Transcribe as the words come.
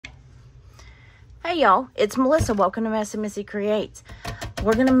Hey y'all, it's Melissa. Welcome to Messy Missy Creates.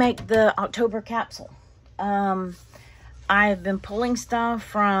 We're going to make the October capsule. I've been pulling stuff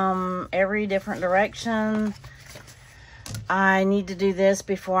from every different direction. I need to do this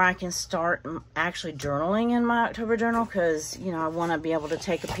before I can start actually journaling in my October journal because, you know, I want to be able to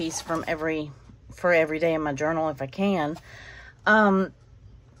take a piece from every day in my journal if I can.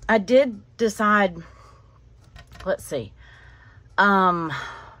 I did decide, let's see.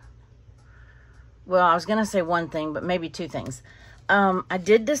 Well, I was going to say one thing, but maybe two things. I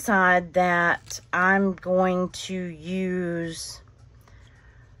did decide that I'm going to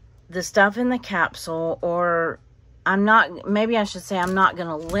stuff in the capsule, or maybe I should say I'm not going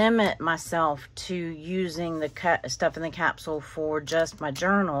to limit myself to using the stuff in the capsule for just my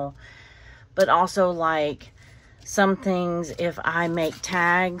journal, but also like some things if I make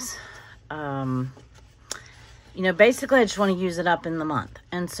tags, you know, basically I just want to use it up in the month.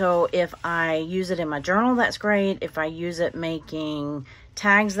 And so if I use it in my journal, that's great. If I use it making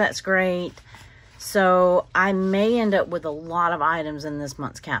tags, that's great. So I may end up with a lot of items in this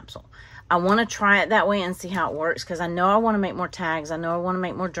month's capsule. I want to try it that way and see how it works because I know I want to make more tags. I know I want to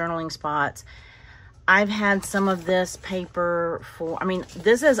make more journaling spots. I've had some of this paper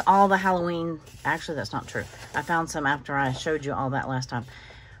this is all the Halloween. Actually, that's not true. I found some after I showed you all that last time.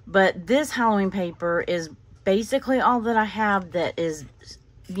 But this Halloween paper is basically all that I have that is,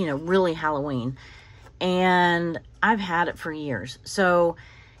 you know, really Halloween. And I've had it for years. So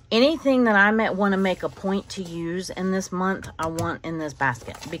anything that I might want to make a point to use in this month, I want in this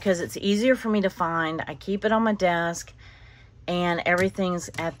basket. Because it's easier for me to find. I keep it on my desk. And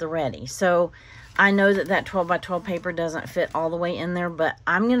everything's at the ready. So I know that 12 by 12 paper doesn't fit all the way in there. But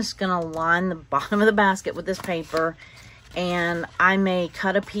I'm just going to line the bottom of the basket with this paper. And I may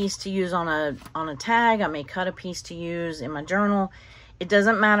cut a piece to use on a tag. I may cut a piece to use in my journal. It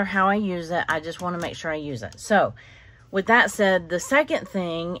doesn't matter how I use it. I just want to make sure I use it. So with that said, the second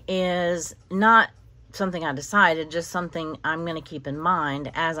thing is not something I decided, just something I'm going to keep in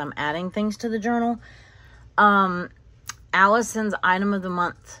mind as I'm adding things to the journal. Allison's item of the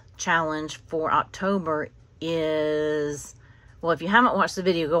month challenge for October is, well, if you haven't watched the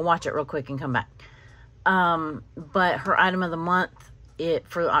video, go watch it real quick and come back. But her item of the month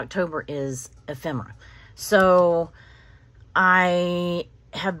for October is ephemera. So I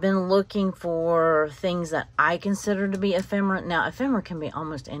have been looking for things that I consider to be ephemera. Now, ephemera can be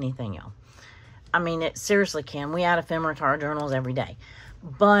almost anything, y'all. I mean, it seriously can. We add ephemera to our journals every day.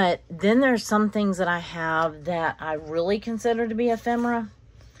 But then there's some things that I have that I really consider to be ephemera.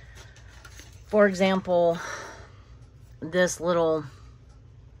 For example, this little...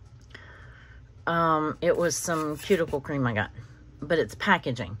 it was some cuticle cream I got, but it's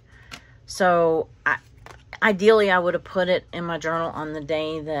packaging. So ideally I would have put it in my journal on the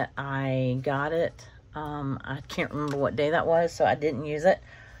day that I got it. I can't remember what day that was, so I didn't use it.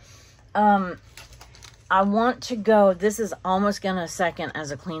 I want to go, this is almost going to second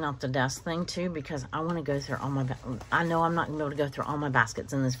as a clean off the desk thing too, because I want to go through all my, I know I'm not going to be able to go through all my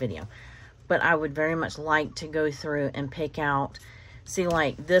baskets in this video, but I would very much like to go through and pick out. See,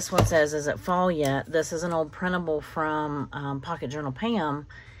 like this one says, is it fall yet? This is an old printable from Pocket Journal Pam.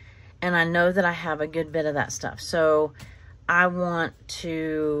 And I know that I have a good bit of that stuff. So I want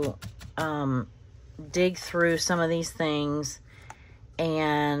to dig through some of these things.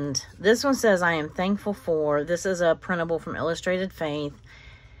 And this one says, I am thankful for. This is a printable from Illustrated Faith.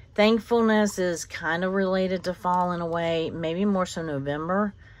 Thankfulness is kind of related to fall in a way. Maybe more so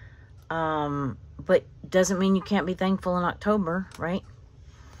November. But doesn't mean you can't be thankful in October, right?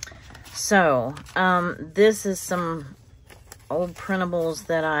 So, this is some old printables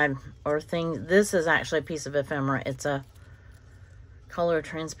that things. This is actually a piece of ephemera. It's a color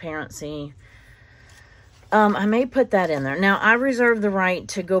transparency. I may put that in there. Now, I reserve the right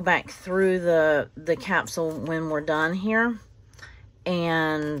to go back through the capsule when we're done here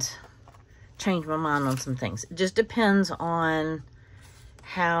and change my mind on some things. It just depends on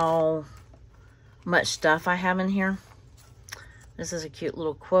how much stuff I have in here. This is a cute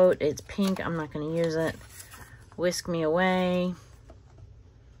little quote. It's pink. I'm not going to use it. Whisk me away.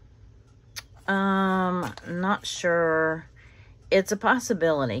 Not sure. It's a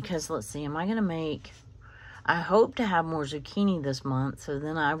possibility because let's see. Am I going to make... I hope to have more zucchini this month. So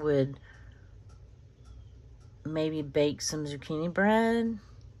then I would maybe bake some zucchini bread.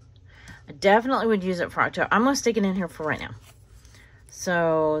 I definitely would use it for October. I'm going to stick it in here for right now.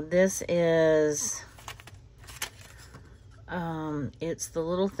 So this is, it's the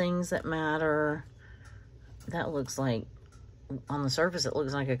little things that matter. That looks like, on the surface, it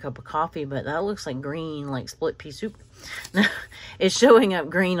looks like a cup of coffee, but that looks like green, like split pea soup. It's showing up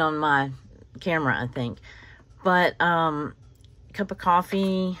green on my camera, I think. But, cup of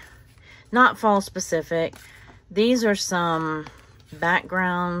coffee, not fall specific. These are some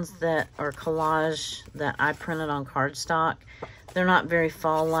backgrounds that are collage that I printed on cardstock. They're not very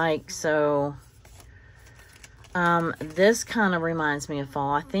fall-like, so this kind of reminds me of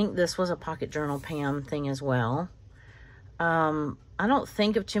fall. I think this was a Pocket Journal Pam thing as well. I don't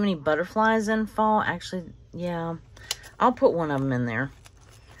think of too many butterflies in fall. Actually, yeah, I'll put one of them in there.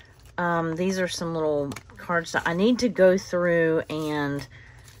 These are some little cardstock. I need to go through, and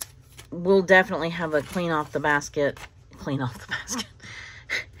we'll definitely have a clean off the basket. Clean off the basket.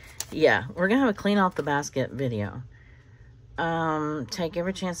 Yeah, we're going to have a clean off the basket video. Take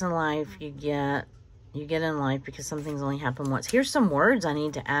every chance in life you get in life, because some things only happen once. Here's some words I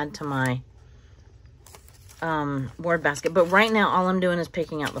need to add to my word basket. But right now, all I'm doing is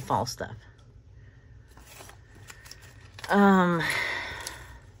picking out the fall stuff. Some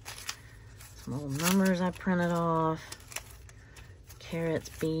little numbers I printed off. Carrots,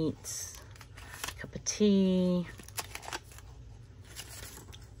 beets, cup of tea.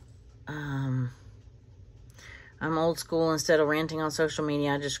 I'm old school. Instead of ranting on social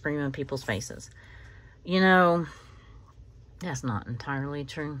media, I just scream in people's faces. You know, that's not entirely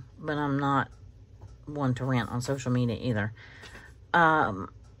true, but I'm not one to rant on social media either.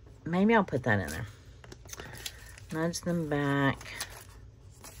 Maybe I'll put that in there. Nudge them back.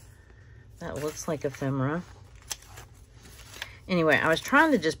 That looks like ephemera. Anyway, I was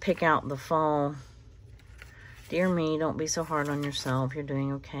trying to just pick out the fall. Dear me, don't be so hard on yourself. You're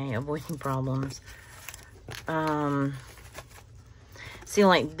doing okay. Avoiding problems. See,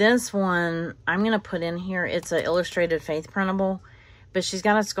 like this one, I'm going to put in here. It's an illustrated faith printable, but she's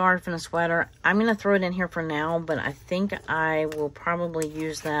got a scarf and a sweater. I'm going to throw it in here for now, but I think I will probably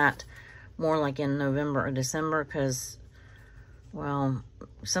use that more like in November or December, because, well,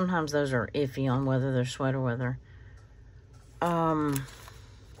 sometimes those are iffy on whether they're sweater weather.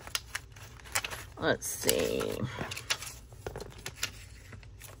 Let's see.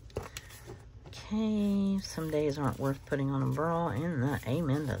 Okay, some days aren't worth putting on a bra, and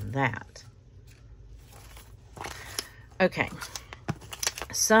amen to that. Okay,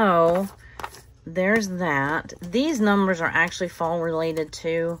 so there's that. These numbers are actually fall related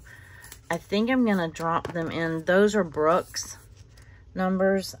too. I think I'm gonna drop them in. Those are Brooke's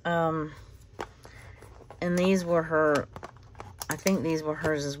numbers, and these were her. I think these were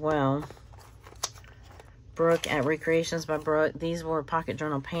hers as well. Brooke at Recreations by Brooke. These were Pocket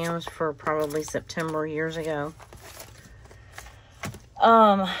Journal Pam's for probably September years ago.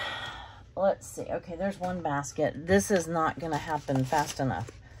 Let's see. Okay, there's one basket. This is not going to happen fast enough.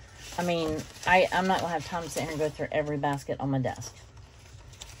 I mean, I'm not going to have time to sit here and go through every basket on my desk.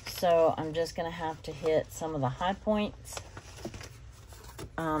 So I'm just going to have to hit some of the high points.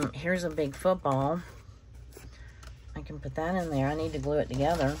 Here's a big football. I can put that in there. I need to glue it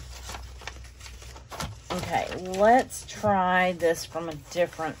together. Okay, let's try this from a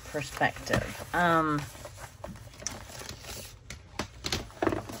different perspective.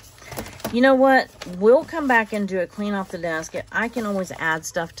 You know what? We'll come back and do a clean off the desk. I can always add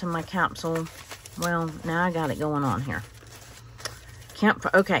stuff to my capsule. Well, now I got it going on here.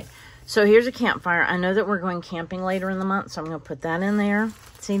 Campfire. Okay, so here's a campfire. I know that we're going camping later in the month, so I'm going to put that in there.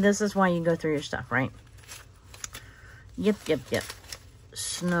 See, this is why you go through your stuff, right? Yep.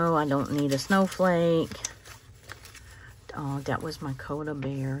 Snow, I don't need a snowflake. Oh, that was my Coda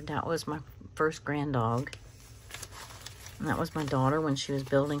bear. That was my first grand dog. And that was my daughter when she was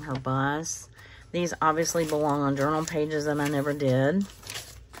building her bus. These obviously belong on journal pages that I never did.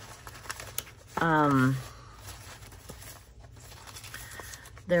 Oh,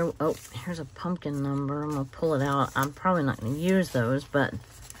 here's a pumpkin number. I'm going to pull it out. I'm probably not going to use those, but...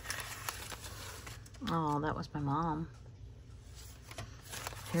 Oh, that was my mom.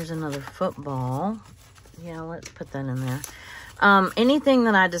 Here's another football. Yeah, let's put that in there. Anything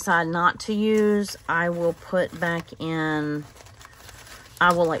that I decide not to use, I will put back in.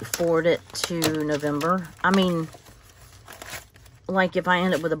 I will, like, forward it to November. I mean, like, if I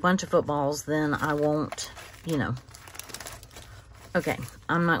end up with a bunch of footballs, then I won't, you know. Okay,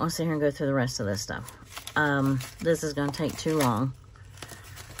 I'm not going to sit here and go through the rest of this stuff. This is going to take too long.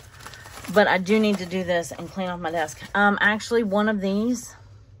 But I do need to do this and clean off my desk. Actually, one of these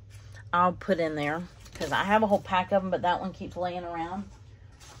I'll put in there, because I have a whole pack of them, but that one keeps laying around.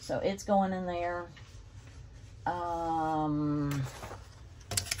 So it's going in there. Put my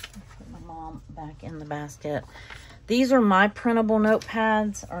mom back in the basket. These are my printable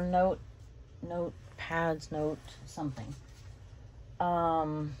notepads, or note something.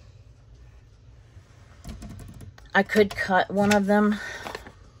 I could cut one of them.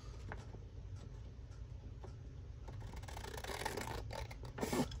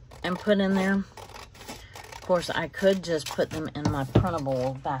 and put in there. Of course, I could just put them in my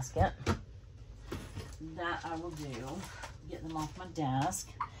printable basket. That I will do. Get them off my desk.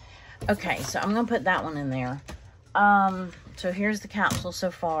 Okay, so I'm going to put that one in there. So here's the capsule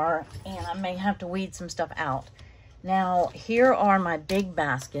so far, and I may have to weed some stuff out. Now, here are my big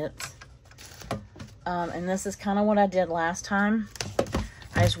baskets. And this is kind of what I did last time.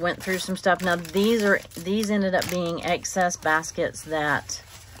 I just went through some stuff. Now, these ended up being excess baskets that,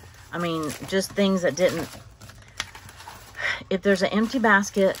 I mean, just things that didn't, if there's an empty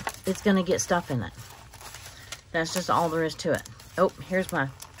basket, it's going to get stuff in it. That's just all there is to it. Oh, here's my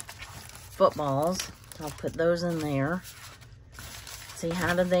footballs. I'll put those in there. See,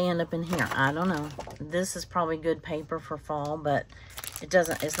 how did they end up in here? I don't know. This is probably good paper for fall, but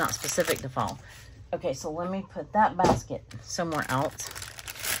it's not specific to fall. Okay, so let me put that basket somewhere else.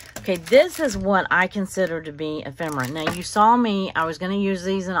 Okay, this is what I consider to be ephemera. Now, you saw me, I was going to use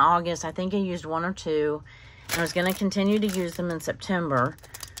these in August. I think I used 1 or 2. And I was going to continue to use them in September.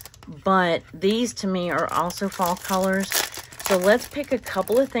 But these, to me, are also fall colors. So let's pick a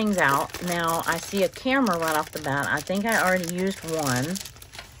couple of things out. Now, I see a camera right off the bat. I think I already used one.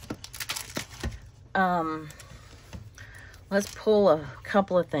 Let's pull a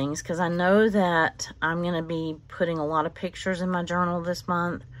couple of things because I know that I'm going to be putting a lot of pictures in my journal this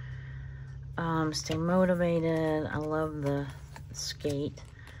month. Stay motivated. I love the skate.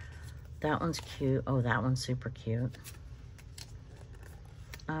 That one's cute. Oh, that one's super cute.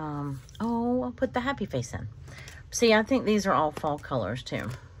 Oh, I'll put the happy face in. See, I think these are all fall colors too.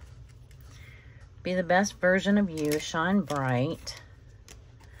 Be the best version of you. Shine bright.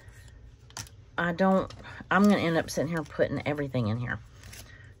 I'm going to end up sitting here putting everything in here.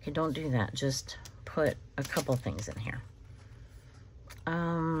 Okay, don't do that. Just put a couple things in here.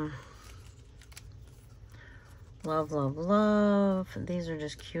 Love, love, love. These are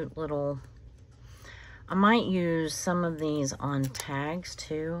just cute little... I might use some of these on tags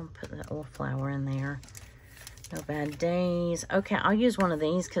too. Put that little flower in there. No bad days. Okay, I'll use one of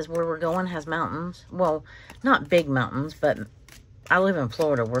these because where we're going has mountains. Well, not big mountains, but I live in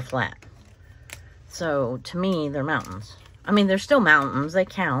Florida. We're flat. So, to me, they're mountains. I mean, they're still mountains. They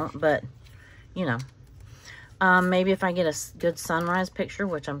count, but, you know. Maybe if I get a good sunrise picture,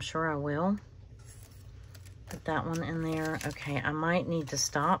 which I'm sure I will. Put that one in there. Okay, I might need to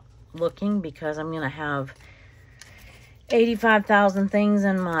stop looking because I'm going to have 85,000 things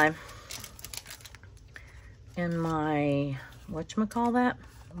in my whatchamacallit?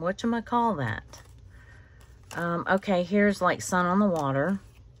 Okay, here's like sun on the water.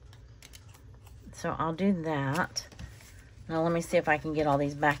 So I'll do that. Now let me see if I can get all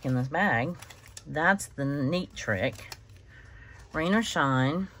these back in this bag. That's the neat trick. Rain or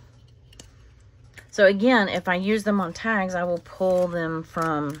shine. So again, if I use them on tags, I will pull them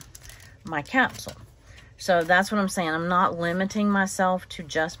from my capsule. So that's what I'm saying. I'm not limiting myself to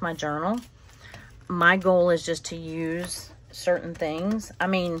just my journal. My goal is just to use certain things. I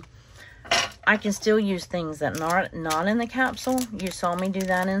mean, I can still use things that not in the capsule. You saw me do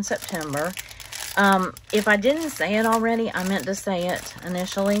that in September. If I didn't say it already, I meant to say it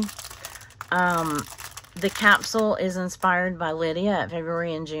initially. The capsule is inspired by Lydia at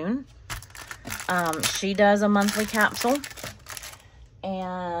February and June. She does a monthly capsule.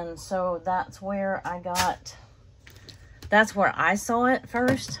 And so that's where I saw it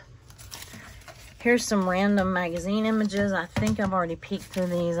first. Here's some random magazine images. I think I've already peeked through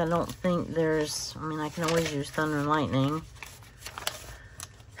these. I don't think there's, I mean, I can always use thunder and lightning.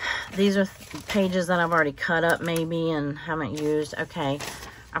 These are pages that I've already cut up maybe and haven't used. Okay,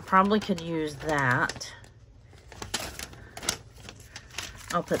 I probably could use that.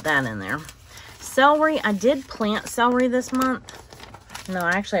 I'll put that in there. Celery, I did plant celery this month. No,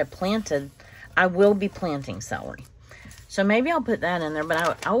 actually I will be planting celery. So maybe I'll put that in there, but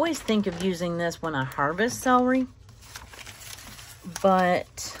I always think of using this when I harvest celery.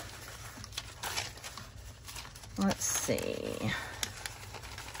 But, let's see.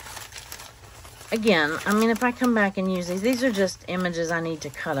 Again, I mean, if I come back and use these are just images I need to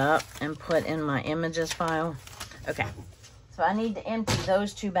cut up and put in my images file. Okay, so I need to empty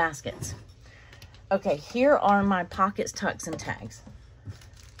those 2 baskets. Okay, here are my pockets, tucks, and tags.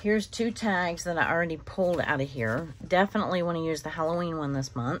 Here's 2 tags that I already pulled out of here. Definitely want to use the Halloween one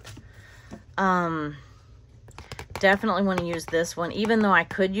this month. Definitely want to use this one. Even though I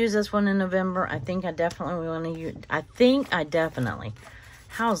could use this one in November, I think I definitely want to use...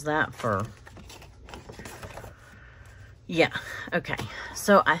 How's that for... Yeah, okay.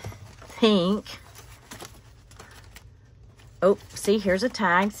 So I think... Oh, see, here's a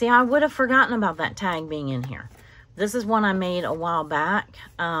tag. See, I would have forgotten about that tag being in here. This is one I made a while back.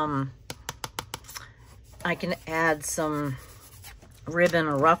 I can add some ribbon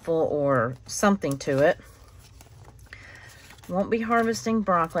or ruffle or something to it. Won't be harvesting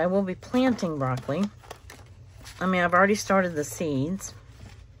broccoli. I will be planting broccoli. I mean, I've already started the seeds.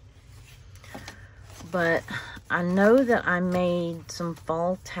 But I know that I made some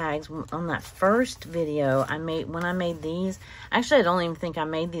fall tags on that first video. When I made these. Actually, I don't even think I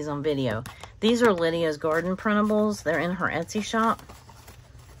made these on video. These are Lydia's garden printables. They're in her Etsy shop.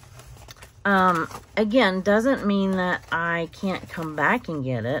 Again, doesn't mean that I can't come back and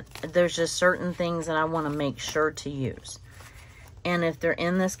get it. There's just certain things that I want to make sure to use. And if they're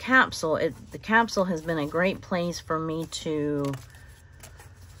in this capsule, the capsule has been a great place for me to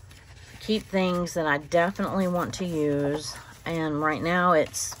keep things that I definitely want to use. And right now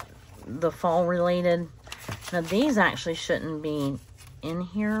it's the fall related. Now these actually shouldn't be in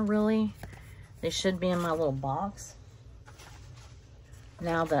here really. They should be in my little box.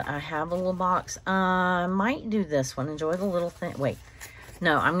 Now that I have a little box, I might do this one. Enjoy the little thing. Wait,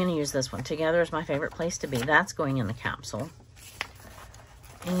 no, I'm going to use this one. Together is my favorite place to be. That's going in the capsule.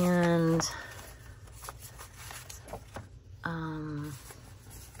 And I'm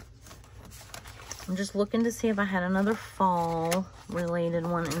just looking to see if I had another fall related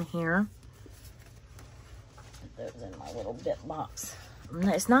one in here. Put those in my little bit box.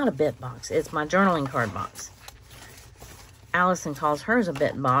 It's not a bit box. It's my journaling card box. Allison calls hers a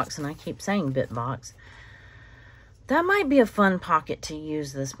bit box, and I keep saying bit box. That might be a fun pocket to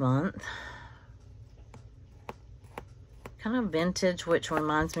use this month. Kind of vintage, which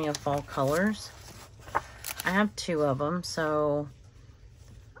reminds me of fall colors. I have 2 of them, so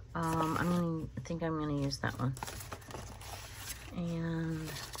I think I'm gonna use that one.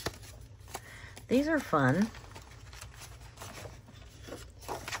 And these are fun.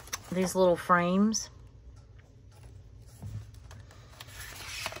 These little frames.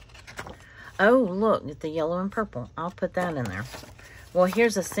 Oh, look, the yellow and purple. I'll put that in there. Well,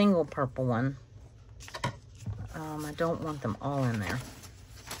 here's a single purple one. I don't want them all in there.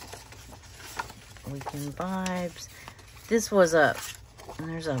 Weekend Vibes. This was and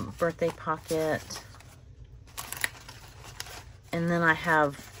there's a birthday pocket. And then I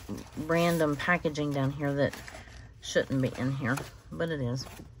have random packaging down here that shouldn't be in here, but it is.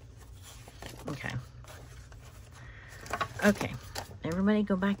 Okay. Okay, everybody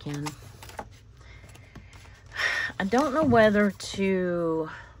go back in. I don't know whether to...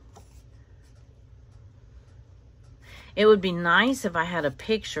 It would be nice if I had a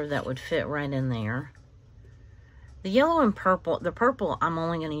picture that would fit right in there. The yellow and purple, the purple I'm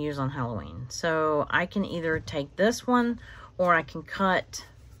only going to use on Halloween. So I can either take this one or I can cut.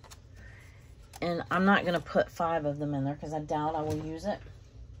 And I'm not going to put 5 of them in there because I doubt I will use it.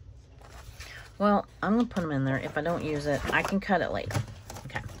 Well, I'm going to put them in there. If I don't use it, I can cut it later.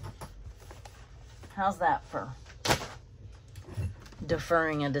 Okay. How's that for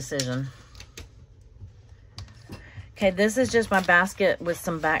deferring a decision? Okay, this is just my basket with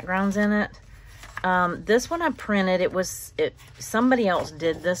some backgrounds in it. This one I printed. Somebody else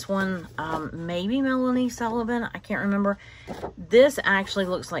did this one. Maybe Melanie Sullivan. I can't remember. This actually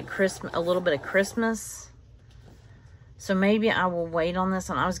looks like Christmas, a little bit of Christmas. So maybe I will wait on this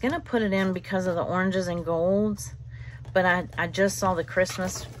one. I was going to put it in because of the oranges and golds. But I just saw the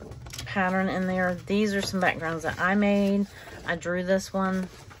Christmas pattern in there. These are some backgrounds that I made. I drew this one.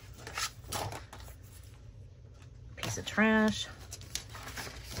 Piece of trash.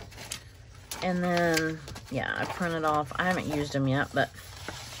 And then, yeah, I printed off. I haven't used them yet, but...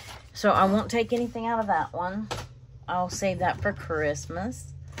 So I won't take anything out of that one. I'll save that for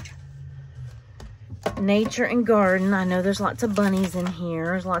Christmas. Nature and garden. I know there's lots of bunnies in here.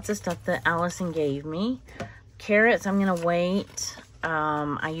 There's lots of stuff that Allison gave me. Carrots, I'm going to wait.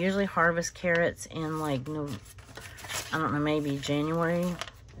 I usually harvest carrots in like, I don't know, maybe January,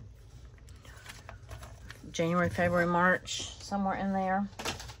 February, March, somewhere in there.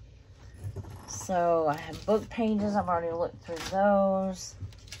 So I have book pages. I've already looked through those.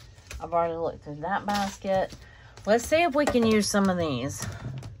 I've already looked through that basket. Let's see if we can use some of these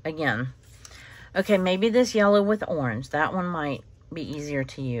again. Okay, maybe this yellow with orange. That one might be easier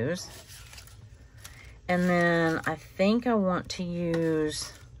to use. And then I think I want to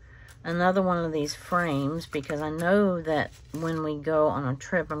use another one of these frames because I know that when we go on a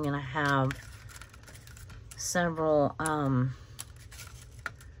trip, I'm going to have several,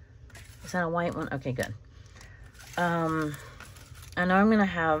 is that a white one? Okay, good. I know I'm going to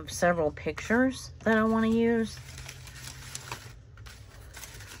have several pictures that I want to use.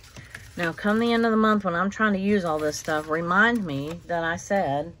 Now, come the end of the month when I'm trying to use all this stuff, remind me that I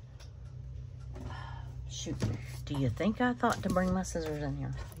said Shoot. Do you think I thought to bring my scissors in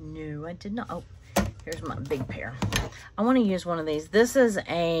here? No, I did not. Oh, here's my big pair. I want to use one of these. This is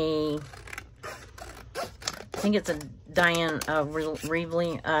a, I think it's a Diane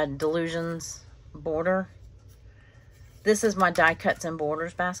Reevely Delusions border. This is my die cuts and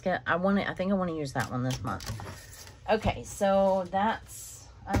borders basket. I think I want to use that one this month. Okay, so that's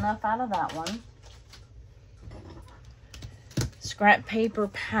enough out of that one. Scrap paper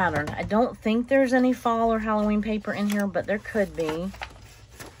pattern. I don't think there's any fall or Halloween paper in here, but there could be.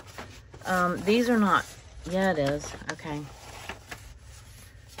 These are not. Yeah, it is. Okay.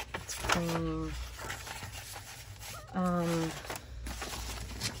 It's cream.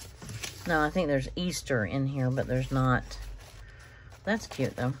 No, I think there's Easter in here, but there's not. That's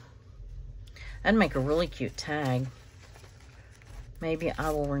cute, though. That'd make a really cute tag. Maybe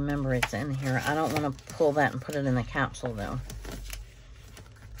I will remember it's in here. I don't want to pull that and put it in the capsule, though.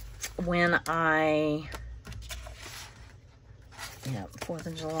 When I... Yeah, 4th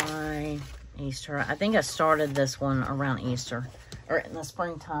of July, Easter. I think I started this one around Easter. Or in the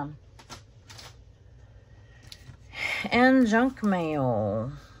springtime. And junk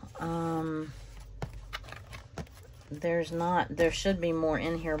mail. There should be more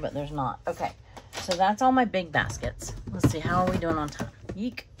in here, but there's not. Okay, so that's all my big baskets. Let's see, how are we doing on time?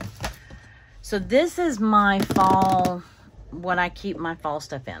 Yeek. So this is my fall, what I keep my fall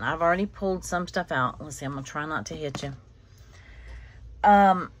stuff in. I've already pulled some stuff out. Let's see, I'm gonna try not to hit you.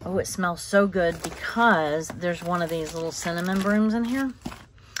 Oh, it smells so good because there's one of these little cinnamon brooms in here.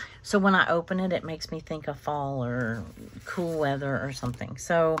 So when I open it, it makes me think of fall or cool weather or something.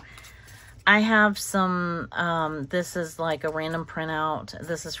 So I have some, this is like a random printout.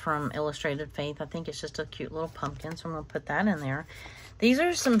 This is from Illustrated Faith. I think it's just a cute little pumpkin, so I'm going to put that in there. These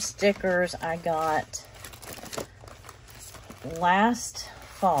are some stickers I got last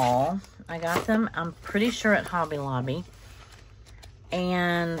fall. I got them, I'm pretty sure, at Hobby Lobby.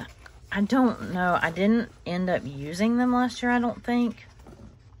 And I don't know, I didn't end up using them last year, I don't think.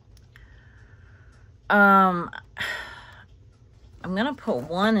 I'm going to put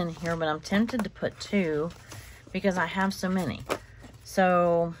one in here, but I'm tempted to put two because I have so many.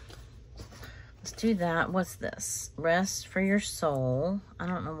 So let's do that. What's this? Rest for Your Soul. I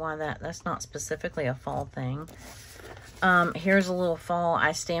don't know why that's not specifically a fall thing. Here's a little fall.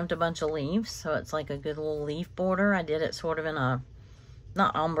 I stamped a bunch of leaves, so it's like a good little leaf border. I did it sort of in a,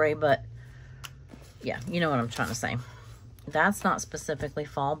 not ombre, but yeah, you know what I'm trying to say. That's not specifically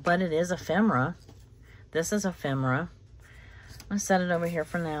fall, but it is ephemera. This is ephemera. I'm going to set it over here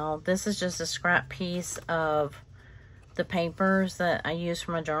for now. This is just a scrap piece of the papers that I use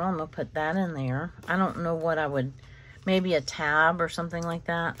for my journal. I'm going to put that in there. I don't know what I would, maybe a tab or something like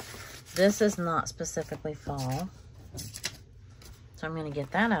that. This is not specifically fall. So I'm going to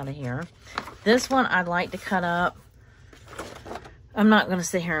get that out of here. This one I'd like to cut up. I'm not going to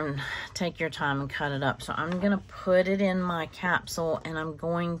sit here and take your time and cut it up. So I'm going to put it in my capsule, and I'm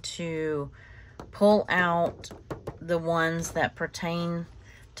going to pull out the ones that pertain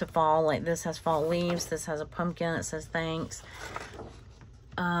to fall. Like this has fall leaves, this has a pumpkin, it says thanks.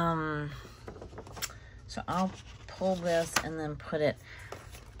 So I'll pull this and then put it,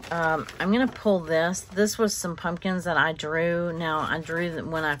 I'm gonna pull this. This was some pumpkins that I drew. Now I drew them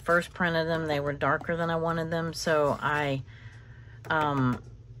when I first printed them, they were darker than I wanted them, so I I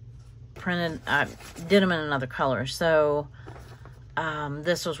did them in another color. So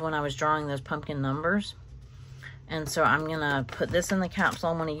this was when I was drawing those pumpkin numbers. And so I'm going to put this in the capsule.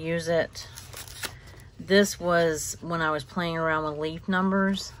 I'm going to use it. This was when I was playing around with leaf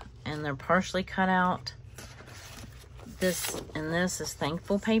numbers, and they're partially cut out. This and this is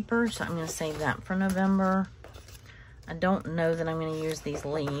thankful paper, so I'm going to save that for November. I don't know that I'm going to use these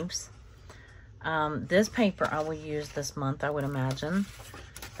leaves. This paper I will use this month, I would imagine.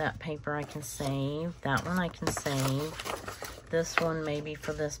 That paper I can save. That one I can save. This one maybe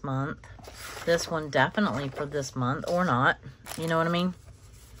for this month. This one definitely for this month, or not. You know what I mean?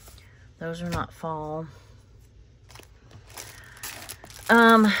 Those are not fall.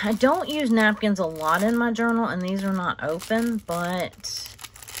 I don't use napkins a lot in my journal, and these are not open, but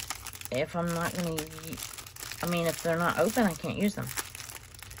if I'm not going to, I mean, if they're not open, I can't use them.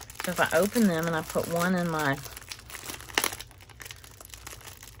 So if I open them and I put one in my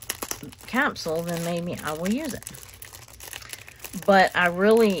capsule, then maybe I will use it. But I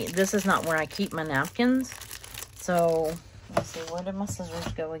really, this is not where I keep my napkins. So, let's see, where did my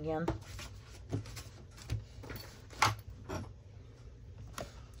scissors go again?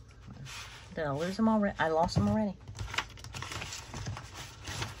 Did I lose them already? I lost them already.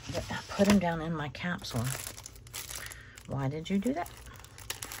 I put them down in my capsule. Why did you do that?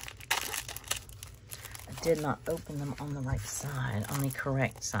 did not open them on the right side, on the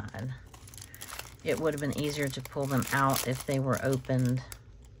correct side. It would have been easier to pull them out if they were opened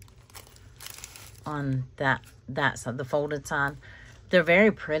on that side, the folded side. They're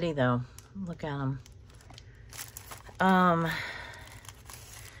very pretty though. Look at them.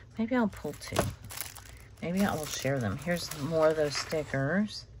 Maybe I'll pull two. Maybe I will share them. Here's more of those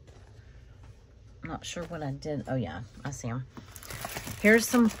stickers. I'm not sure what I did. Oh yeah, I see them. Here's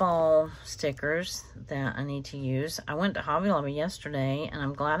some fall stickers that I need to use. I went to Hobby Lobby yesterday, and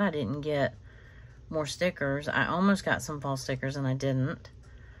I'm glad I didn't get more stickers. I almost got some fall stickers, and I didn't.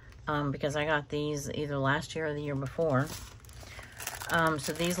 Because I got these either last year or the year before.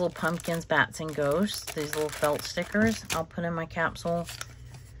 So these little pumpkins, bats, and ghosts, these little felt stickers, I'll put in my capsule.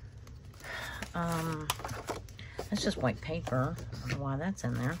 That's just white paper. I don't know why that's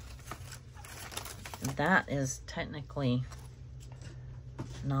in there. That is technically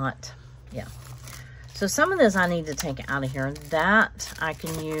not, yeah. So some of this I need to take out of here. That I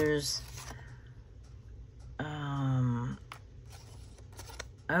can use.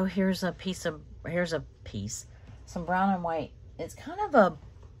 Oh, here's a piece. Some brown and white. It's kind of a,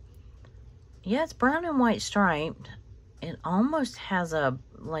 yeah, it's brown and white striped. It almost has a,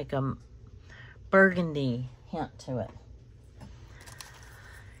 like a burgundy hint to it.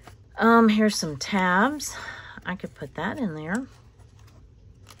 Here's some tabs. I could put that in there.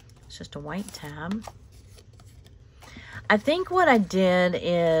 It's just a white tab. I think what I did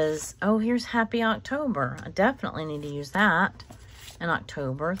is, oh, here's Happy October. I definitely need to use that in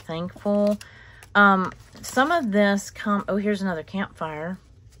October. Thankful. Some of this oh, here's another campfire.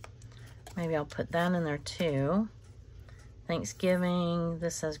 Maybe I'll put that in there too. Thanksgiving.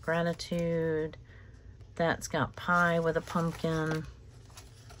 This says gratitude. That's got pie with a pumpkin.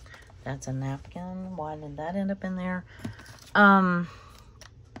 That's a napkin. Why did that end up in there?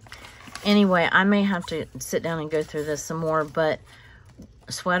 Anyway, I may have to sit down and go through this some more, but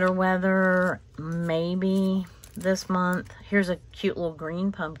sweater weather, maybe this month. Here's a cute little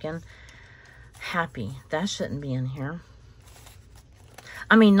green pumpkin. Happy. That shouldn't be in here.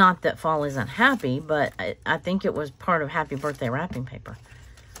 I mean, not that fall isn't happy, but I think it was part of happy birthday wrapping paper.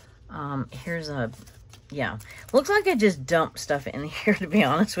 Here's a, yeah. Looks like I just dumped stuff in here, to be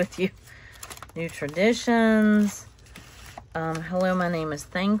honest with you. New traditions. Hello, my name is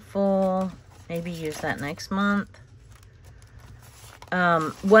Thankful. Maybe use that next month.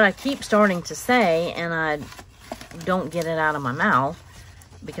 What I keep starting to say, and I don't get it out of my mouth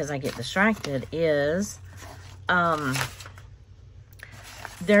because I get distracted, is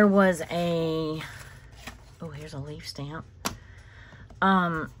there was a, oh, here's a leaf stamp.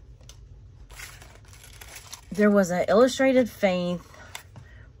 There was an Illustrated Faith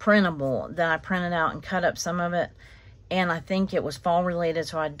printable that I printed out and cut up some of it, and I think it was fall related,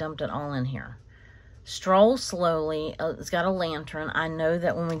 so I dumped it all in here. Stroll slowly. It's got a lantern. I know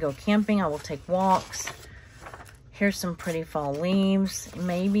that when we go camping, I will take walks. Here's some pretty fall leaves.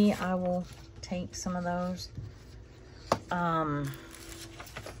 Maybe I will take some of those.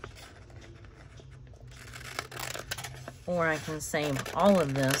 Or I can save all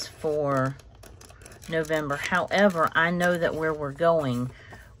of this for November. However, I know that where we're going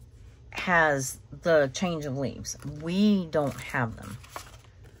has the change of leaves. We don't have them.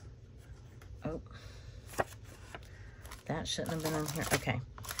 Oh, that shouldn't have been in here. Okay.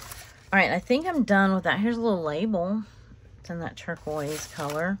 All right, I think I'm done with that. Here's a little label. It's in that turquoise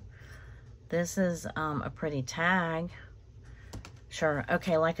color. This is a pretty tag. Sure.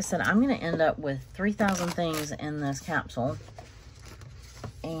 Okay, like I said, I'm going to end up with 3,000 things in this capsule.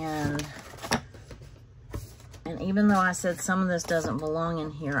 And even though I said some of this doesn't belong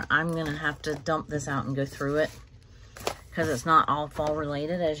in here, I'm going to have to dump this out and go through it, because it's not all fall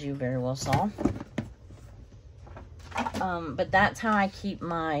related, as you very well saw. But that's how I keep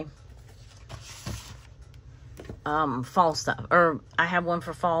my fall stuff. Or I have one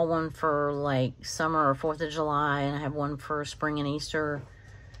for fall, one for like summer or 4th of July, and I have one for spring and Easter.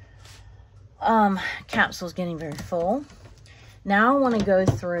 Capsule's getting very full. Now I want to go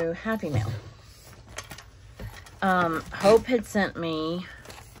through Happy Mail. Hope had sent me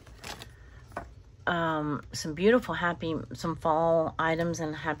some beautiful some fall items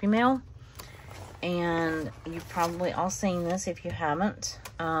in Happy Mail, and you've probably all seen this. If you haven't,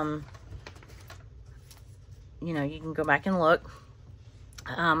 you know, you can go back and look.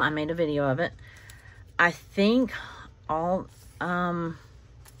 I made a video of it. I think I'm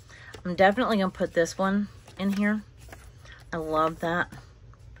definitely gonna put this one in here. I love that.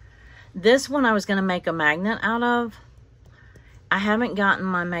 This one I was going to make a magnet out of. I haven't gotten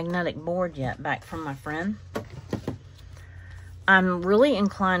my magnetic board yet back from my friend. I'm really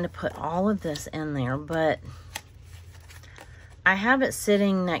inclined to put all of this in there, but I have it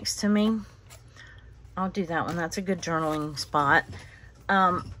sitting next to me. I'll do that one. That's a good journaling spot.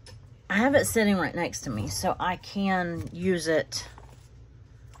 I have it sitting right next to me, so I can use it,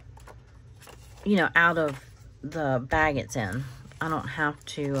 you know, out of the bag it's in. I don't have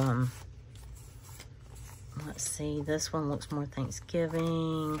to, let's see, this one looks more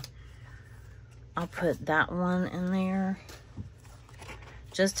Thanksgiving. I'll put that one in there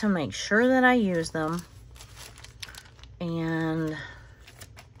just to make sure that I use them. And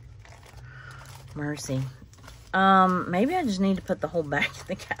mercy. Maybe I just need to put the whole bag in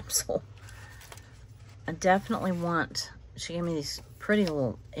the capsule. I definitely want, she gave me these pretty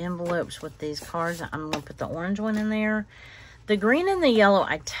little envelopes with these cards. I'm going to put the orange one in there. The green and the yellow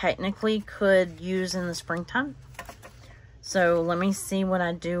I technically could use in the springtime. So let me see what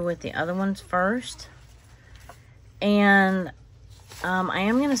I do with the other ones first. And I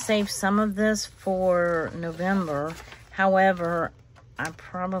am going to save some of this for November. However, I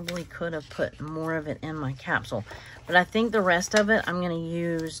probably could have put more of it in my capsule. But I think the rest of it I'm going to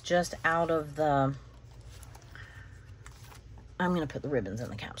use just out of the... I'm going to put the ribbons in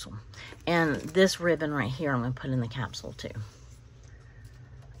the capsule. And this ribbon right here I'm going to put in the capsule too.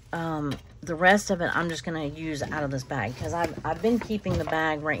 The rest of it I'm just going to use out of this bag, because I've been keeping the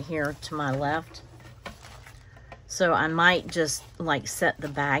bag right here to my left. So I might just like set the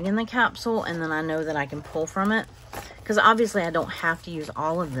bag in the capsule, and then I know that I can pull from it. Because obviously I don't have to use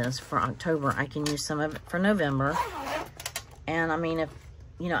all of this for October. I can use some of it for November. And I mean, if,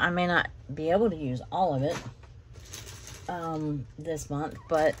 you know, I may not be able to use all of it this month,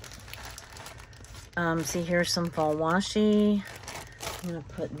 but see, here's some fall washi. I'm gonna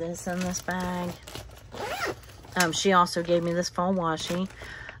put this in this bag. She also gave me this fall washi.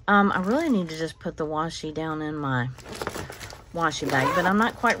 I really need to just put the washi down in my washi bag, but I'm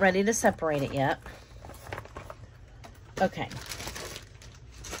not quite ready to separate it yet. Okay.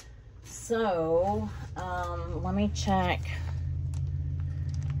 So, let me check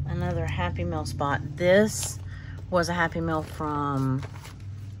another Happy Meal spot. This was a Happy Meal from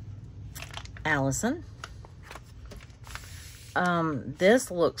Allison. This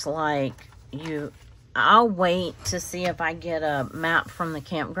looks like I'll wait to see if I get a map from the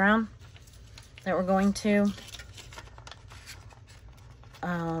campground that we're going to.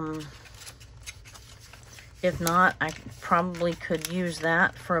 If not, I probably could use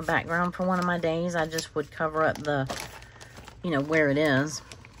that for a background for one of my days. I just would cover up the, you know, where it is.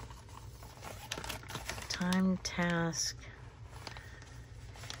 Time task.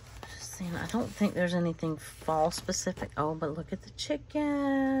 Just seeing, I don't think there's anything fall specific. Oh, but look at the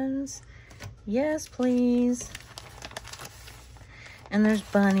chickens. Yes, please. And there's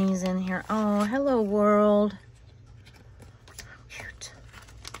bunnies in here. Oh, hello world. Cute.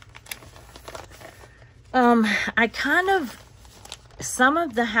 I kind of, some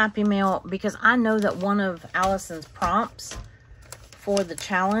of the Happy Meal, because I know that one of Allison's prompts for the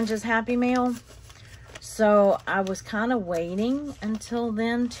challenge is Happy Meal. So I was kind of waiting until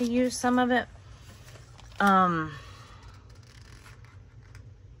then to use some of it. I'm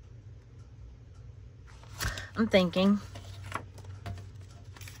thinking,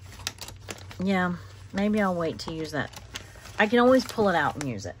 yeah, maybe I'll wait to use that. I can always pull it out and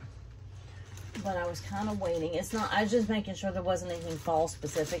use it. But I was kind of waiting. It's not, I was just making sure there wasn't anything fall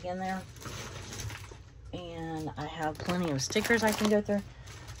specific in there. And I have plenty of stickers I can go through.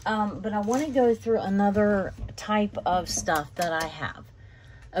 But I want to go through another type of stuff that I have.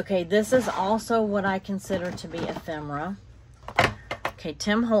 Okay, this is also what I consider to be ephemera. Okay,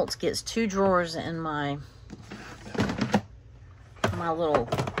 Tim Holtz gets 2 drawers in my little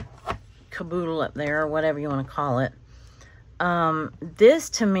caboodle up there, or whatever you want to call it. This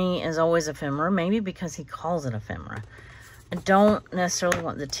to me is always ephemera, maybe because he calls it ephemera. I don't necessarily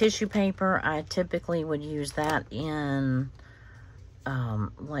want the tissue paper. I typically would use that in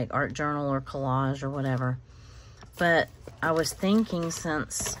like art journal or collage or whatever. But I was thinking,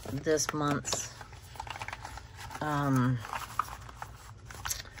 since this month's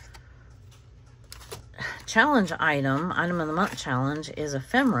challenge item of the month challenge is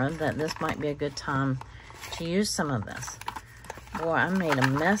ephemera, that this might be a good time to use some of this. Boy, I made a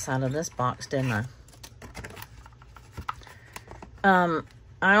mess out of this box, didn't I?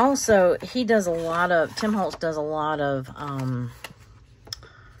 I also, he does a lot of, Tim Holtz does a lot of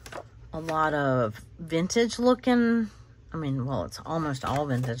vintage looking. I mean, well, it's almost all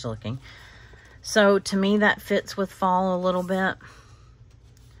vintage looking. So to me, that fits with fall a little bit.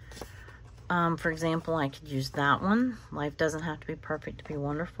 For example, I could use that one. Life doesn't have to be perfect to be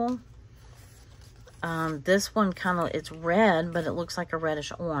wonderful. This one kind of, it's red, but it looks like a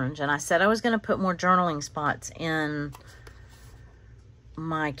reddish orange. And I said I was going to put more journaling spots in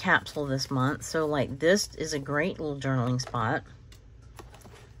my capsule this month. So like this is a great little journaling spot.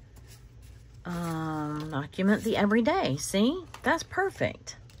 Document the everyday. See, that's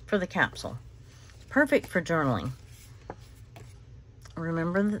perfect for the capsule. Perfect for journaling.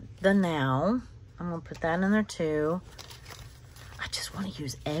 Remember the now. I'm going to put that in there too. I just want to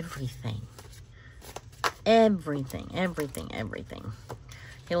use everything. Everything.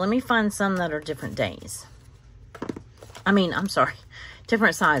 Okay, let me find some that are different days. I'm sorry,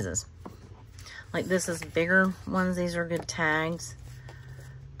 different sizes. Like this is bigger ones. These are good tags.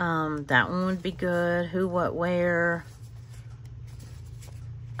 That one would be good. Who, what, where.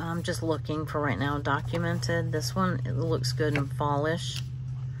 I'm just looking for right now. Documented. This one, it looks good in fallish.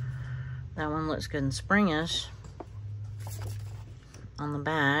 That one looks good in springish. On the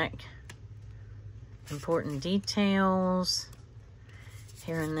back. Important details.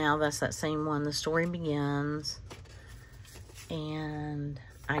 Here and now, that's that same one. The story begins. And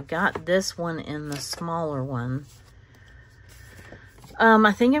I got this one in the smaller one.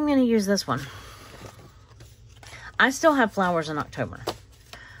 I think I'm going to use this one. I still have flowers in October.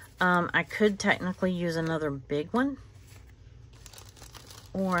 I could technically use another big one.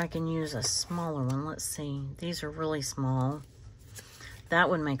 Or I can use a smaller one. Let's see. These are really small. That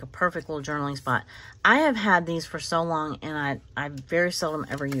would make a perfect little journaling spot. I have had these for so long, and I very seldom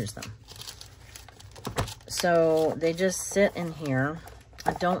ever use them. So they just sit in here.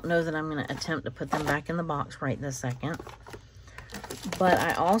 I don't know that I'm going to attempt to put them back in the box right this second. But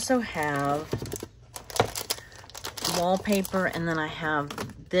I also have wallpaper, and then I have,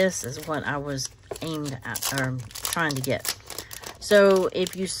 this is what I was aimed at, or trying to get. So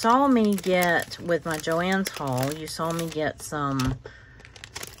if you saw me get, with my Joann's haul, you saw me get some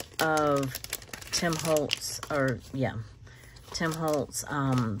of Tim Holtz, Tim Holtz,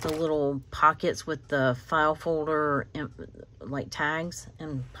 the little pockets with the file folder, like tags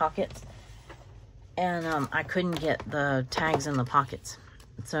and pockets. And I couldn't get the tags in the pockets.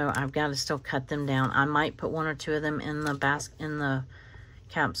 So I've got to still cut them down. I might put one or two of them in the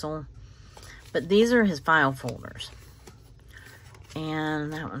capsule. But these are his file folders.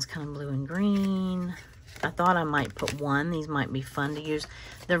 And that one's kind of blue and green. I thought I might put one. These might be fun to use.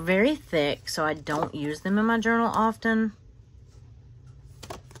 They're very thick, so I don't use them in my journal often.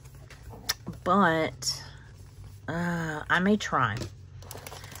 But I may try.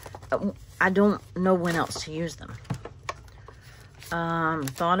 I don't know when else to use them.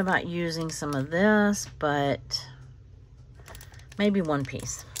 Thought about using some of this, but maybe one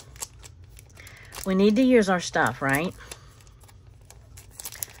piece. We need to use our stuff, right?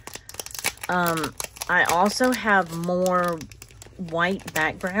 I also have more white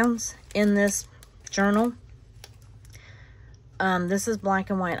backgrounds in this journal. This is black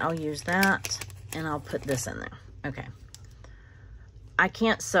and white. I'll use that, and I'll put this in there. Okay. I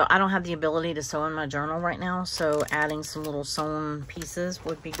can't sew. I don't have the ability to sew in my journal right now, so adding some little sewn pieces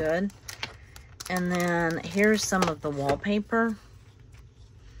would be good. And then here's some of the wallpaper.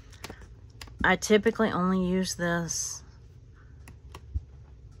 I typically only use this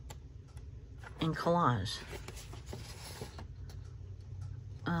in collage.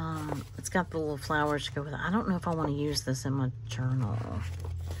 It's got the little flowers to go with it. I don't know if I want to use this in my journal.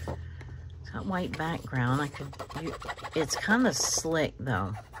 It's got white background. It's kind of slick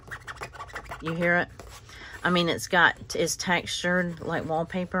though. You hear it? I mean, it's textured like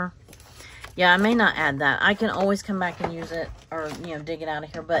wallpaper. Yeah, I may not add that. I can always come back and use it, or, dig it out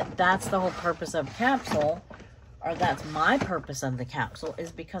of here. But that's the whole purpose of capsule, or that's my purpose of the capsule,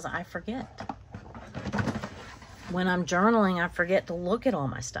 is because I forget. When I'm journaling, I forget to look at all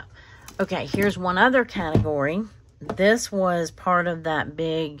my stuff. Okay, here's one other category. This was part of that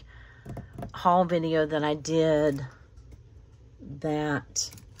big haul video that I did that,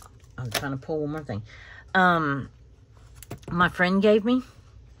 I'm trying to pull one more thing. My friend gave me.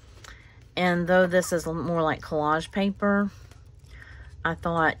 And though this is more like collage paper, I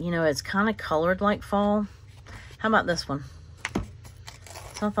thought, it's kind of colored like fall. How about this one?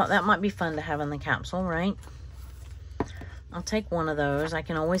 So I thought that might be fun to have in the capsule, right? I'll take one of those. I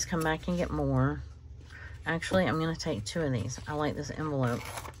can always come back and get more. Actually, I'm going to take two of these. I like this envelope.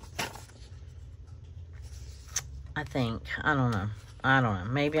 I think. I don't know.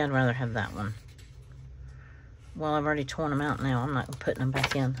 Maybe I'd rather have that one. Well, I've already torn them out now. I'm not putting them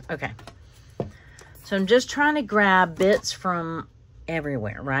back in. Okay. So I'm just trying to grab bits from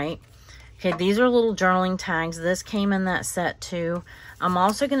everywhere, right? Okay, these are little journaling tags. This came in that set too. I'm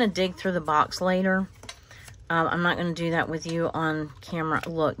also going to dig through the box later. I'm not going to do that with you on camera.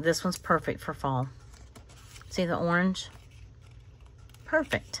 Look, this one's perfect for fall. See the orange?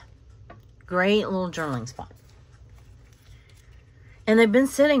 Perfect. Great little journaling spot. And they've been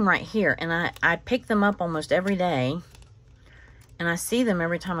sitting right here, and I pick them up almost every day, and I see them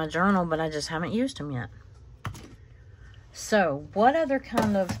every time I journal, but I just haven't used them yet. So what other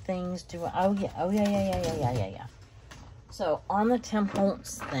kind of things do I, oh yeah. So on the Tim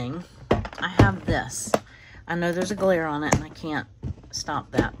Holtz thing, I have this. I know there's a glare on it and I can't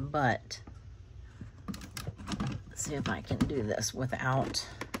stop that, but let's see if I can do this without.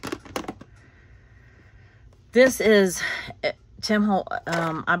 This is Tim Holtz.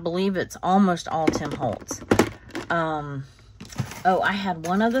 I believe it's almost all Tim Holtz. Oh, I had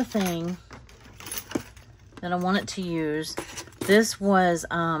one other thing that I wanted to use. This was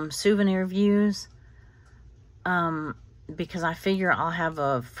souvenir views. Because I figure I'll have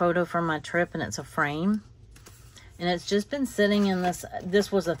a photo from my trip and it's a frame. And it's just been sitting in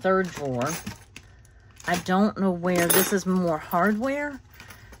this was a third drawer. I don't know where, this is more hardware.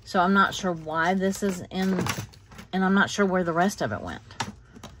 So I'm not sure why this is in, and I'm not sure where the rest of it went.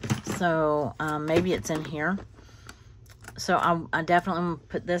 So maybe it's in here. So I definitely will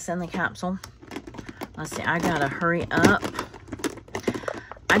put this in the capsule. Let's see, I gotta hurry up.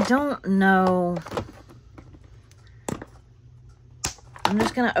 I don't know. I'm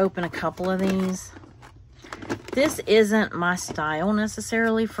just going to open a couple of these. This isn't my style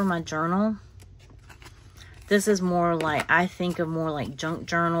necessarily for my journal. This is more like, I think of more like junk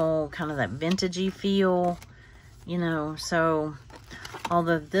journal, kind of that vintagey feel, you know. So,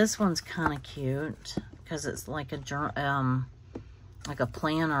 although this one's kind of cute because it's like a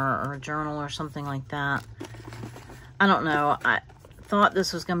planner or a journal or something like that. I don't know. I thought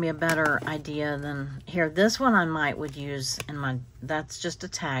this was going to be a better idea than here. This one I would use in my, that's just a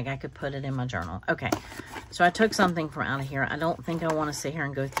tag. I could put it in my journal. Okay, so I took something from out of here. I don't think I want to sit here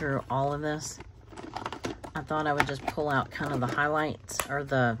and go through all of this. I thought I would just pull out kind of the highlights or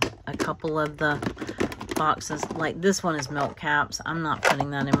a couple of the boxes. Like this one is milk caps. I'm not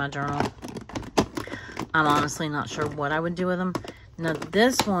putting that in my journal. I'm honestly not sure what I would do with them. Now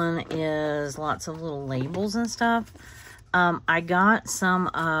this one is lots of little labels and stuff. I got some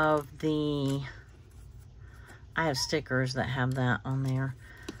of the, I have stickers that have that on there.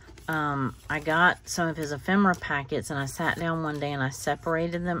 I got some of his ephemera packets and I sat down one day and I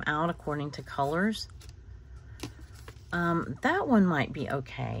separated them out according to colors. That one might be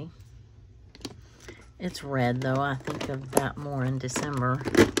okay. It's red though. I think of that more in December.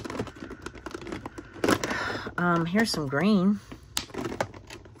 Here's some green.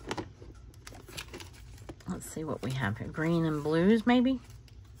 Let's see what we have here. Green and blues, maybe?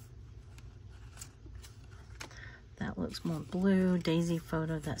 That looks more blue. Daisy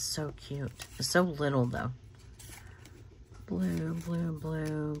photo. That's so cute. It's so little, though. Blue, blue,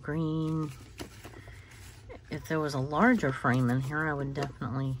 blue, green. If there was a larger frame in here, I would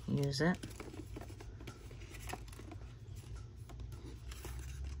definitely use it.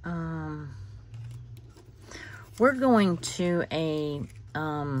 We're going to a...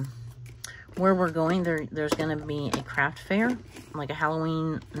 where we're going, there's going to be a craft fair, like a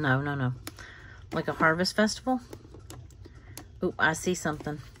Halloween, no, like a harvest festival. Oop, I see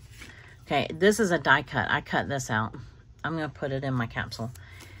something. Okay, this is a die cut. I cut this out. I'm going to put it in my capsule.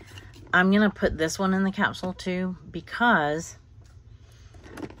 I'm going to put this one in the capsule too, because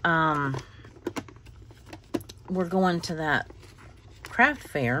we're going to that craft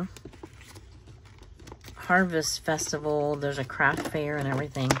fair, harvest festival. There's a craft fair and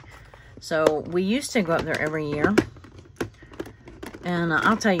everything. So we used to go up there every year, and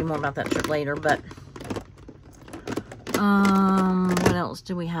I'll tell you more about that trip later, but what else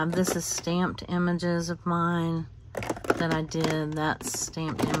do we have? This is stamped images of mine that I did. That's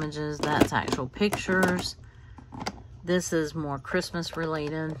stamped images. That's actual pictures. This is more Christmas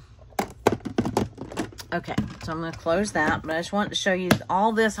related. Okay, so I'm going to close that, but I just wanted to show you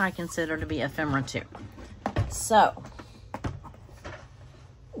all this I consider to be ephemera too. So,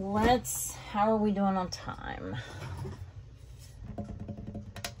 how are we doing on time?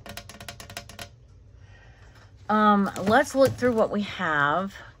 Let's look through what we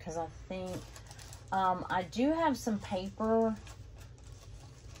have, because I think, I do have some paper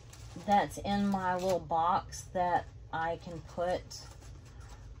that's in my little box that I can put,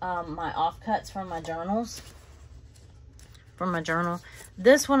 my offcuts from my journals. From my journal.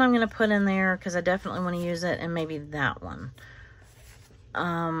 This one I'm going to put in there because I definitely want to use it, and maybe that one.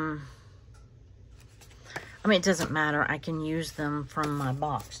 I mean, it doesn't matter. I can use them from my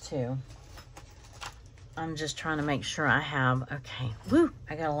box too. I'm just trying to make sure I have, okay. Woo!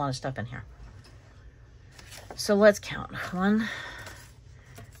 I got a lot of stuff in here. So let's count. 1,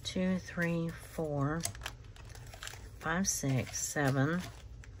 2, 3, 4, 5, 6, 7,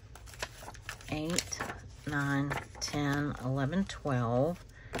 8, 9, 10, 11, 12,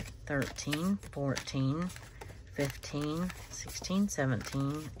 13, 14, 15, 16,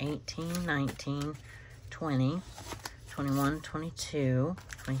 17, 18, 19, 20, 21, 22,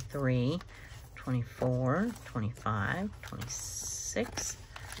 23, 24, 25, 26,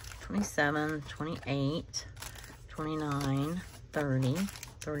 27, 28, 29, 30,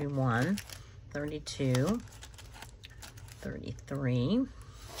 31, 32, 33,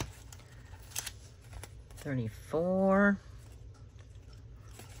 34,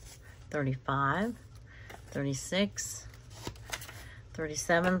 35, 36,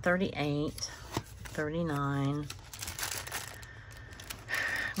 37, 38, 39.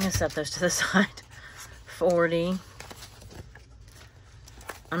 I'm going to set those to the side. 40.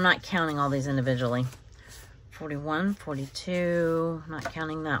 I'm not counting all these individually. 41, 42. I'm not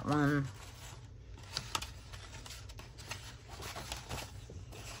counting that one.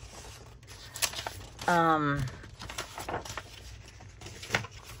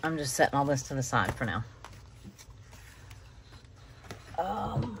 I'm just setting all this to the side for now.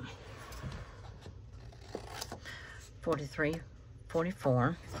 43,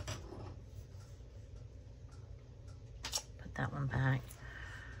 44. Put that one back.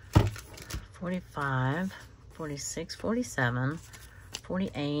 45, 46, 47,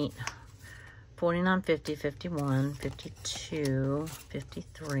 48, 49, 50, 51, 52,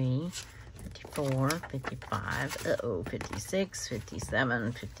 53, 54, 55, 56,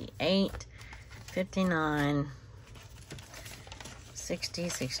 57, 58, 59, 60,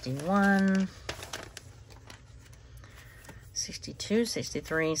 61, 62,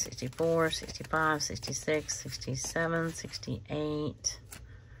 63, 64, 65, 66, 67, 68,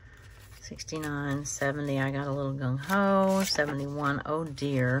 69, 70. I got a little gung-ho. 71, oh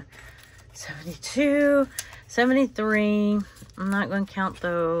dear. 72, 73. I'm not going to count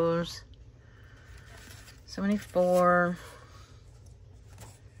those. 74,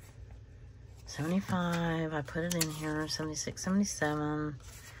 75, I put it in here. 76, 77,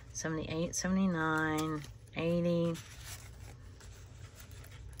 78, 79, 80,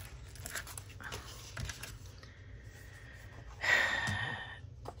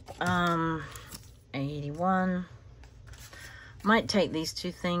 81. Might take these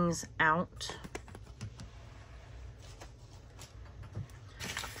two things out.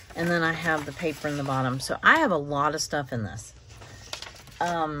 And then I have the paper in the bottom. So I have a lot of stuff in this.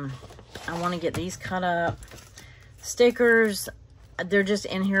 I want to get these cut up. Stickers, they're just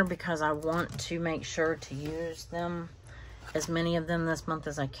in here because I want to make sure to use them, as many of them this month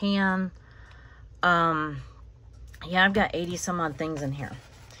as I can. Yeah, I've got 80 some odd things in here,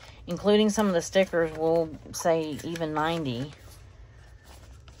 including some of the stickers. We'll say even 90.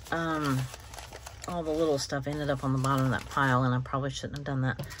 All the little stuff ended up on the bottom of that pile, and I probably shouldn't have done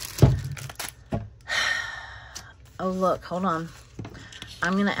that. Oh, look, hold on.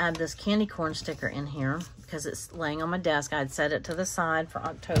 I'm going to add this candy corn sticker in here because it's laying on my desk. I'd set it to the side for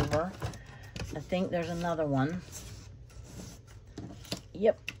October. I think there's another one.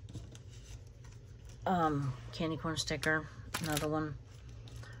 Yep. Candy corn sticker, another one.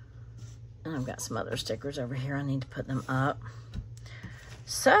 And I've got some other stickers over here. I need to put them up.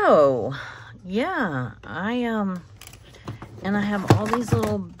 So, yeah, and I have all these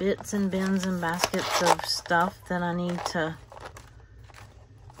little bits and bins and baskets of stuff that I need to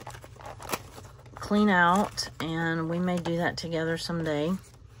clean out, and we may do that together someday.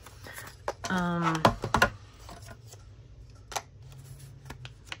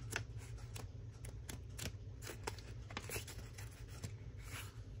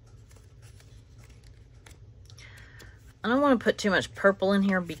 I don't want to put too much purple in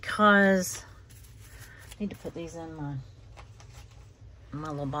here because I need to put these in my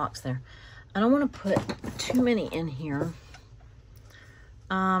little box there. I don't want to put too many in here.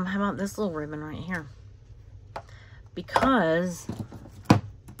 How about this little ribbon right here? Because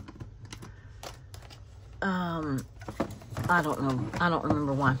I don't know. I don't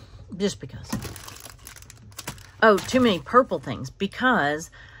remember why. Just because. Oh, too many purple things. Because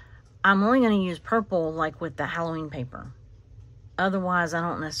I'm only going to use purple like with the Halloween paper. Otherwise, I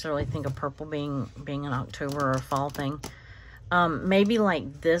don't necessarily think of purple being an October or a fall thing. Maybe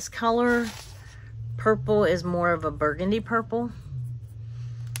like this color. Purple is more of a burgundy purple.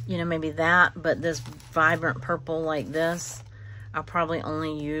 You know, maybe that. But this vibrant purple like this, I'll probably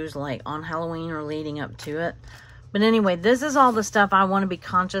only use like on Halloween or leading up to it. But anyway, this is all the stuff I want to be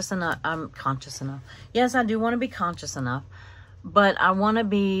conscious enough. Conscious enough. Yes, I do want to be conscious enough. But I want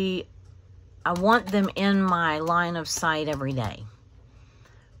them in my line of sight every day.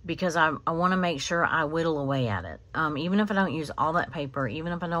 because I want to make sure I whittle away at it. Even if I don't use all that paper,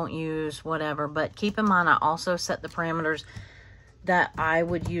 even if I don't use whatever. But keep in mind, I also set the parameters that I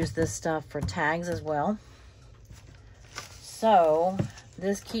would use this stuff for tags as well. So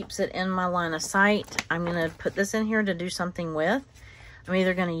this keeps it in my line of sight. I'm going to put this in here to do something with. I'm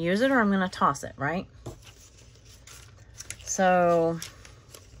either going to use it or I'm going to toss it, right? So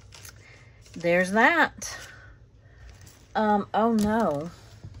there's that. Oh no.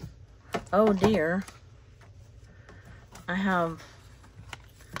 Oh dear. I have,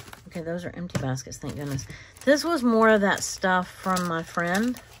 okay, those are empty baskets, thank goodness. This was more of that stuff from my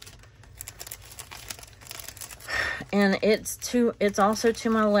friend. And it's also to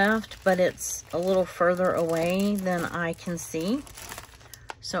my left, but it's a little further away than I can see.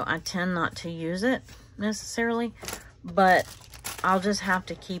 So I tend not to use it necessarily, but I'll just have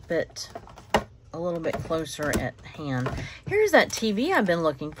to keep it a little bit closer at hand. Here's that TV I've been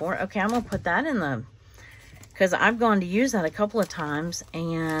looking for. Okay, I'm gonna put that in the, because I've gone to use that a couple of times,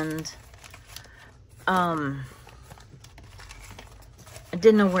 and I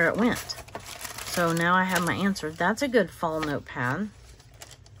didn't know where it went. So now I have my answer. That's a good fall notepad.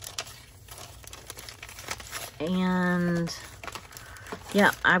 And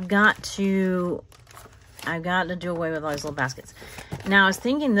yeah, I've got to do away with all these little baskets. Now I was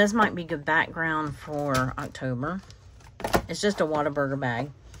thinking this might be good background for October. It's just a Whataburger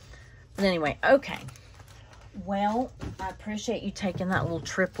bag. But anyway, okay. Well, I appreciate you taking that little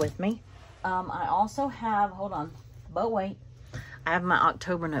trip with me. I also have, hold on, but wait. I have my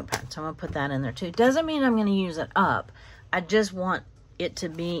October notepad, so I'm going to put that in there too. Doesn't mean I'm going to use it up. I just want it to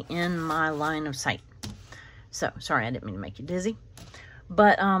be in my line of sight. So, sorry, I didn't mean to make you dizzy.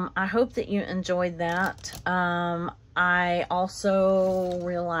 But I hope that you enjoyed that. I also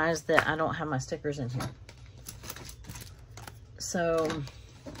realized that I don't have my stickers in here. So,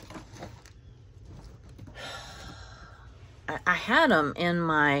 I had them in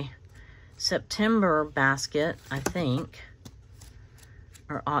my September basket, I think.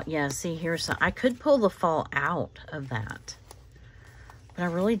 Or, yeah, see, here's some. I could pull the fall out of that. But I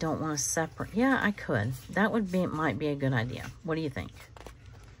really don't want to separate. Yeah, I could. That would be, might be a good idea. What do you think?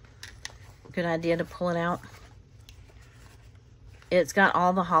 Good idea to pull it out. It's got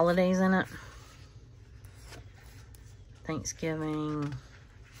all the holidays in it. Thanksgiving.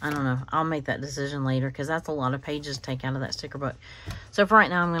 I don't know. I'll make that decision later because that's a lot of pages to take out of that sticker book. So for right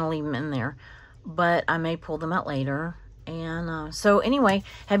now, I'm going to leave them in there. But I may pull them out later. And so anyway,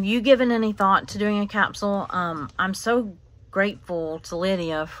 have you given any thought to doing a capsule? I'm so grateful to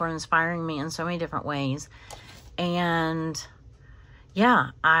Lydia for inspiring me in so many different ways. And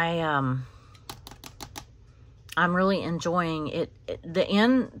yeah, I'm really enjoying it.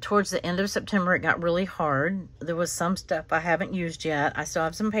 Towards the end of September, it got really hard. There was some stuff I haven't used yet. I still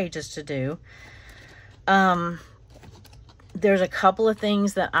have some pages to do. There's a couple of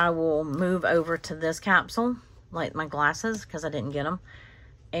things that I will move over to this capsule, like my glasses, because I didn't get them.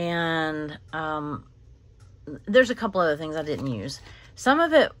 And there's a couple other things I didn't use. Some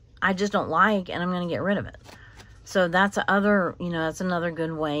of it I just don't like, and I'm going to get rid of it. So that's that's another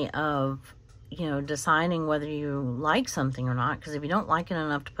good way of, deciding whether you like something or not. Because if you don't like it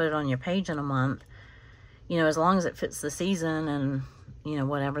enough to put it on your page in a month, as long as it fits the season and,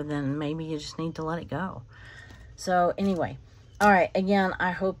 whatever, then maybe you just need to let it go. So anyway, all right. Again,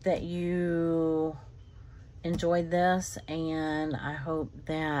 I hope that you enjoyed this, and I hope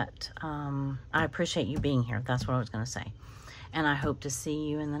that I appreciate you being here. That's what I was going to say. And I hope to see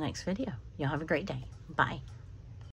you in the next video. Y'all have a great day. Bye.